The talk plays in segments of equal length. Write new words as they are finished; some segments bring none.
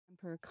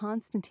Emperor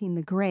Constantine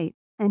the Great,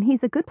 and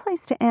he's a good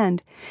place to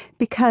end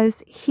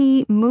because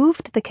he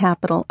moved the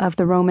capital of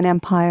the Roman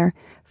Empire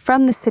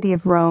from the city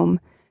of Rome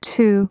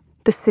to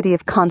the city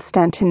of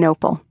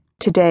Constantinople,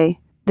 today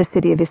the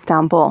city of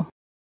Istanbul.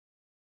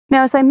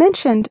 Now, as I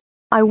mentioned,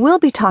 I will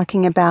be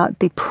talking about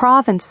the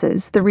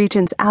provinces, the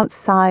regions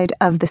outside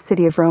of the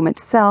city of Rome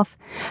itself,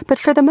 but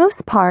for the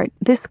most part,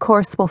 this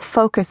course will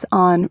focus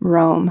on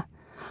Rome,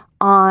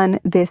 on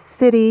this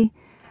city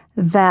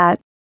that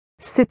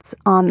sits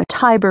on the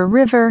Tiber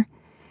River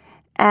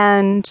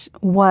and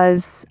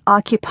was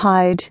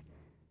occupied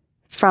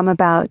from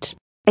about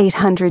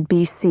 800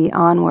 BC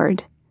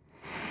onward.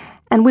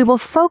 And we will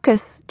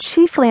focus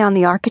chiefly on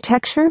the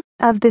architecture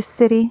of this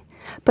city,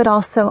 but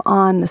also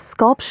on the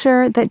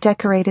sculpture that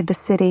decorated the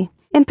city.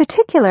 In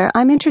particular,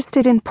 I'm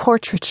interested in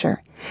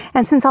portraiture,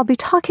 and since I'll be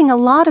talking a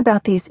lot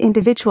about these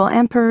individual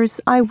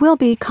emperors, I will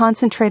be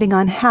concentrating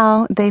on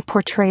how they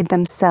portrayed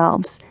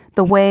themselves,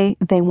 the way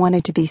they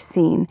wanted to be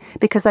seen,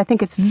 because I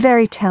think it's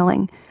very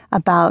telling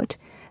about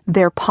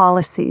their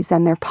policies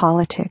and their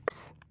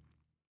politics.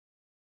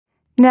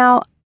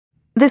 Now,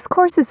 this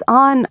course is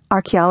on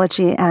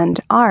archaeology and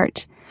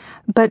art,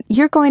 but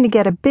you're going to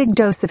get a big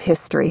dose of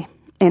history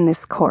in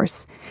this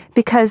course,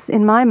 because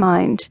in my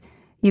mind,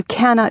 you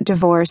cannot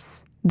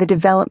divorce the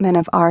development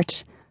of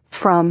art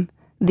from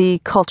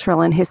the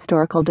cultural and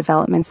historical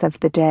developments of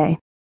the day.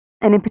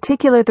 And in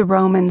particular, the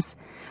Romans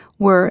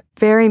were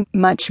very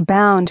much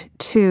bound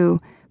to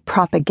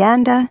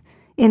propaganda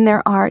in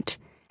their art,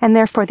 and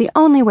therefore the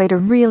only way to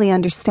really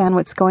understand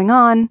what's going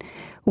on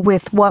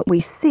with what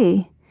we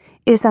see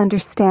is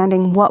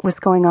understanding what was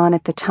going on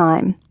at the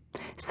time.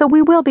 So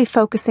we will be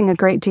focusing a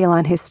great deal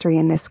on history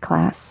in this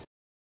class.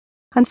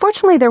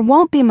 Unfortunately, there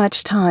won't be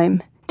much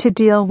time to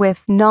deal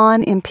with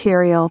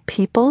non-imperial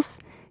peoples,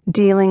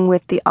 dealing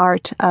with the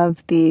art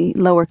of the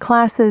lower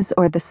classes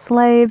or the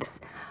slaves.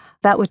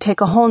 That would take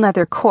a whole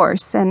nother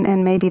course,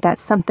 and maybe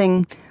that's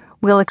something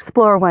we'll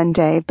explore one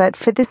day. But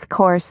for this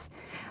course,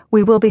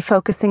 we will be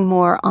focusing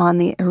more on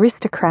the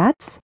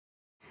aristocrats.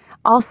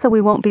 Also, we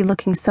won't be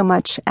looking so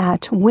much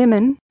at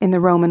women in the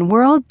Roman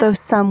world, though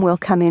some will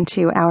come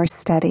into our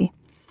study.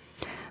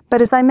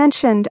 But as I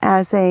mentioned,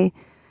 as a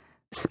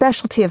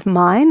specialty of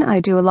mine, I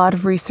do a lot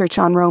of research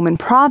on Roman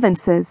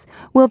provinces.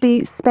 We'll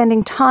be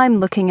spending time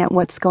looking at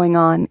what's going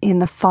on in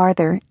the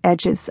farther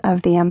edges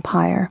of the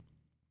empire.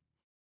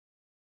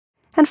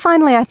 And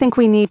finally, I think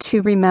we need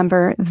to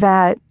remember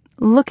that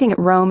looking at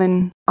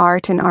Roman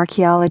art and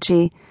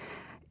archaeology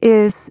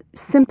is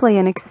simply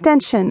an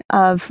extension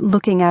of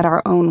looking at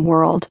our own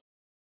world.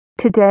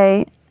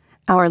 Today,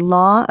 our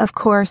law, of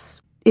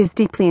course, is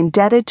deeply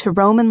indebted to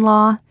Roman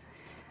law.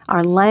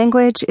 Our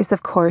language is,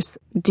 of course,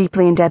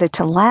 deeply indebted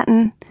to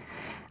Latin.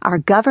 Our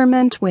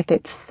government, with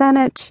its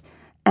Senate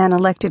and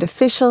elected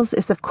officials,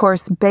 is, of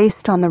course,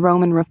 based on the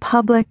Roman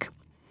Republic.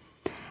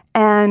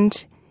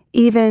 And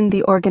even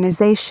the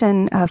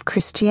organization of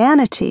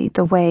Christianity,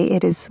 the way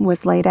it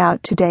was laid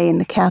out today in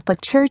the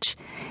Catholic Church,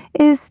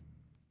 is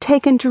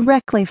taken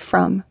directly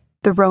from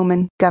the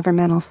Roman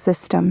governmental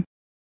system.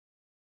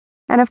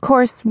 And of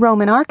course,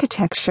 Roman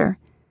architecture,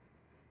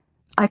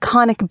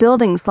 iconic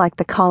buildings like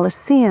the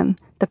Colosseum,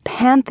 the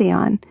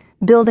Pantheon,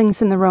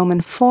 buildings in the Roman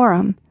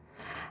Forum,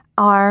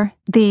 are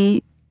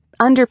the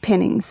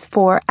underpinnings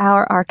for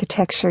our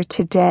architecture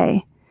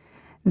today.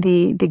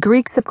 The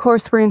Greeks, of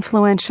course, were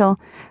influential,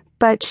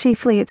 but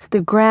chiefly it's the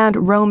grand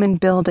Roman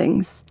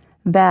buildings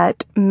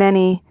that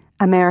many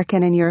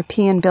American and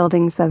European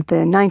buildings of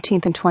the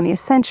 19th and 20th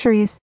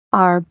centuries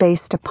are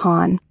based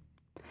upon.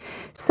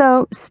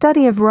 So,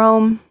 study of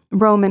Rome,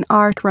 Roman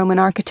art, Roman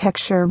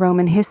architecture,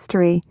 Roman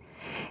history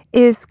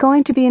is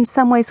going to be in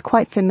some ways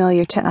quite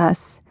familiar to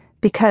us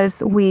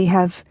because we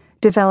have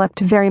developed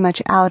very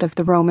much out of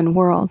the Roman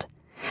world.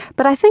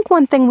 But I think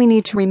one thing we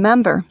need to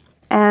remember,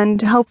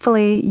 and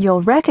hopefully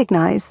you'll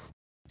recognize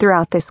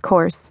throughout this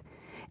course,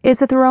 is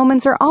that the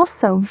Romans are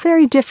also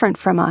very different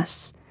from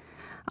us.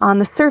 On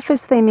the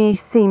surface, they may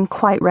seem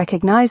quite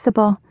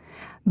recognizable,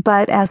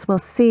 but as we'll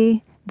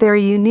see, they're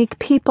a unique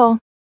people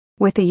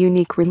with a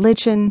unique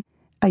religion,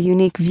 a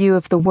unique view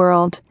of the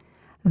world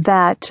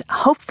that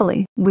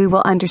hopefully we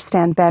will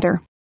understand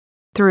better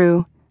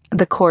through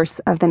the course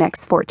of the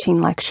next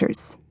 14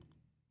 lectures.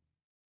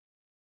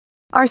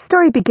 Our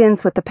story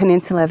begins with the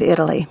peninsula of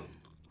Italy.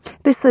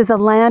 This is a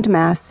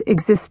landmass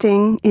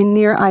existing in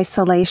near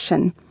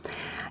isolation.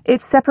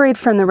 It's separated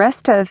from the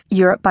rest of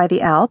Europe by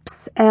the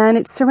Alps, and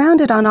it's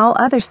surrounded on all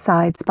other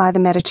sides by the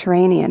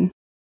Mediterranean.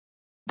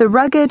 The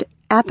rugged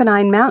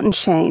Apennine mountain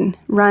chain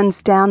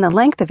runs down the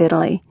length of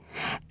Italy,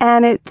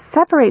 and it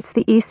separates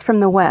the east from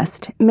the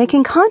west,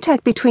 making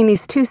contact between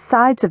these two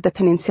sides of the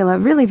peninsula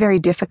really very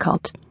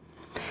difficult.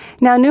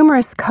 Now,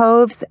 numerous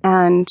coves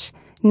and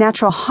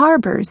natural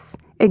harbors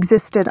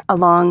existed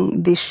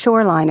along the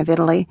shoreline of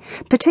Italy,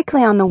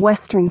 particularly on the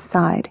western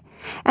side.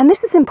 And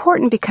this is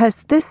important because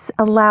this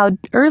allowed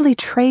early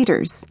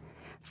traders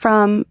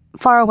from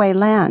faraway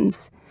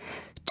lands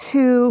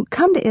to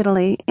come to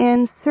Italy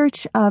in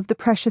search of the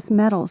precious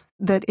metals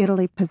that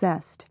Italy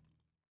possessed.